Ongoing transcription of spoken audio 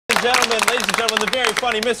ladies and gentlemen, the very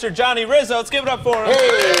funny Mr. Johnny Rizzo. Let's give it up for him. Hey,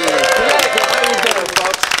 Connecticut, how you doing,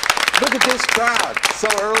 folks? Look at this crowd. So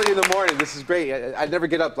early in the morning. This is great. I never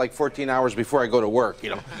get up like 14 hours before I go to work,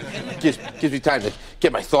 you know. Gives me time to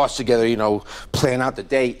get my thoughts together, you know, plan out the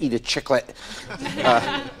day, eat a chiclet.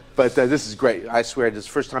 But this is great. I swear, this is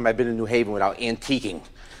the first time I've been in New Haven without antiquing.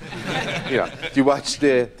 You know, do you watch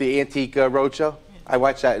the Antique Roadshow? I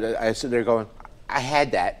watch that. I sit there going, I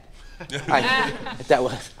had that.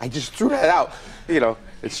 I just threw that out. You know,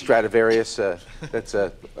 it's Stradivarius. That's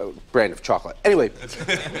a brand of chocolate. Anyway,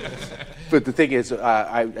 but the thing is,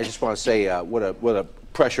 I just want to say what a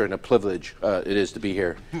pressure and a privilege it is to be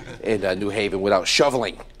here in New Haven without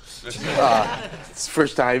shoveling. It's the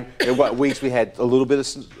first time in what weeks we had a little bit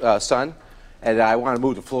of sun. And I want to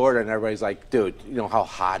move to Florida, and everybody's like, dude, you know how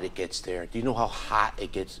hot it gets there? Do you know how hot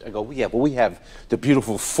it gets? I go, well, yeah, but we have the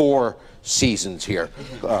beautiful 4 seasons here.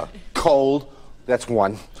 Cold, that's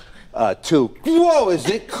 1. 2, whoa, is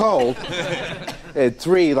it cold? And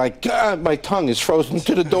 3, like, God, my tongue is frozen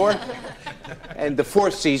to the door. And the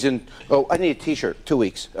 4th season, oh, I need a T-shirt, 2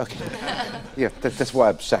 weeks. Okay. Yeah, that's why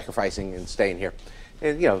I'm sacrificing and staying here.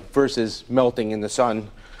 And, you know, versus melting in the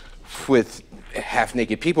sun with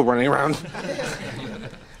half-naked people running around.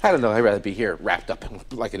 I don't know, I'd rather be here wrapped up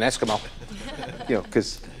like an Eskimo. You know,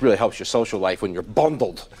 because it really helps your social life when you're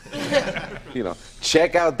bundled. You know,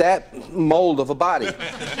 check out that mold of a body.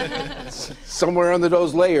 Somewhere under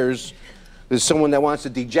those layers, there's someone that wants to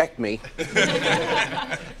deject me.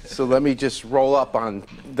 So let me just roll up on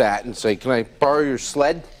that and say, can I borrow your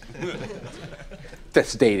sled?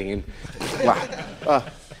 That's dating. And, wow.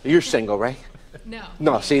 You're single, right? No.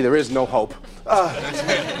 No, see, there is no hope.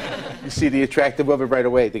 You see the attractive woman right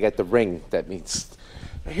away. They got the ring. That means.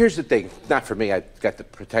 Here's the thing. Not for me. I got the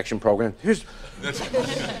protection program. Here's the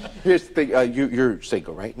thing. You're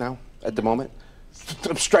single right now at the moment.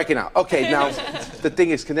 I'm striking out. Okay, now the thing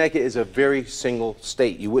is, Connecticut is a very single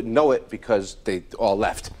state. You wouldn't know it because they all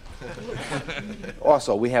left.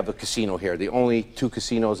 Also, we have a casino here. The only 2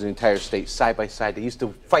 casinos in the entire state, side by side. They used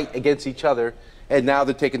to fight against each other. And now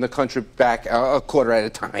they're taking the country back a quarter at a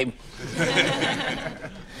time.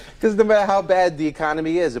 Because no matter how bad the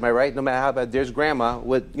economy is, am I right? No matter how bad, there's grandma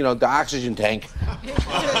with, you know, the oxygen tank.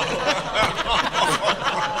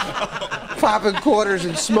 Popping quarters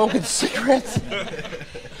and smoking cigarettes.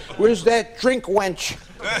 Where's that drink wench?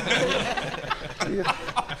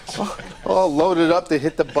 All loaded up to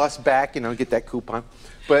hit the bus back, you know, get that coupon.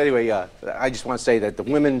 But anyway, I just want to say that the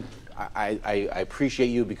women, I appreciate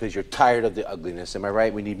you because you're tired of the ugliness. Am I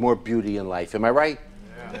right? We need more beauty in life. Am I right?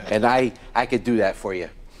 Yeah. And I could do that for you.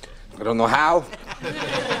 I don't know how.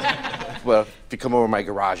 Well, if you come over my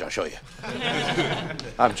garage, I'll show you.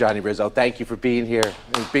 I'm Johnny Rizzo. Thank you for being here.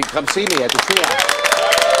 And come see me at the treehouse.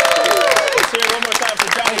 Let's hear it one more time for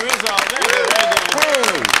Johnny Rizzo. Very good, very good.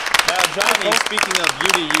 Hey. Johnny, speaking of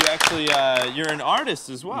beauty, you actually, you're an artist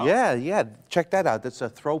as well. Yeah. Check that out. That's a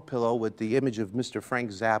throw pillow with the image of Mr.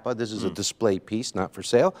 Frank Zappa. This is a display piece, not for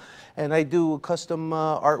sale. And I do custom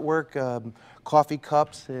artwork, coffee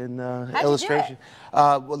cups and illustration.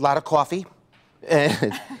 A lot of coffee.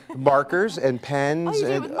 And markers and pens. Oh, you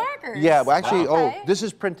do it with markers? Yeah, well, actually, okay. This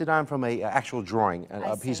is printed on from a actual drawing,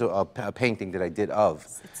 a piece of a painting that I did of.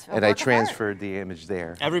 And I transferred the image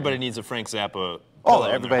there. Everybody needs a Frank Zappa. Oh,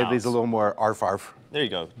 everybody needs a little more arf-arf. There you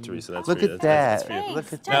go, Teresa. That's Look for you. at that. Thanks.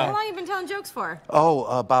 Look at Tell me that. how long you've been telling jokes for? Oh,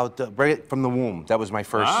 about right from the womb. That was my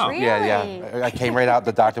first. Wow. Really? Yeah. I came right out.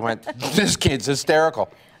 The doctor went, "This kid's hysterical."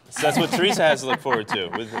 So that's what Teresa has to look forward to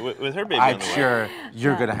with her baby on I'm the way. sure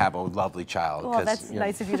you're gonna have a lovely child. Well, that's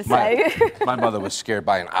nice of you to my, say. My mother was scared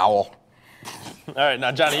by an owl. All right,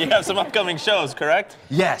 now Johnny, you have some upcoming shows, correct?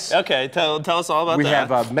 Yes. Okay, tell us all about We that.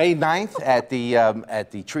 have May 9th at the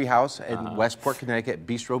Treehouse in Westport, Connecticut,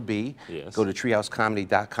 Bistro B. Yes. Go to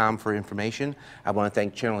treehousecomedy.com for information. I want to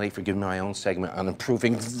thank Channel 8 for giving me my own segment on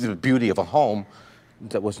improving the beauty of a home.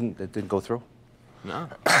 That didn't go through? No.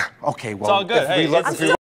 Okay, well, It's all good. Hey,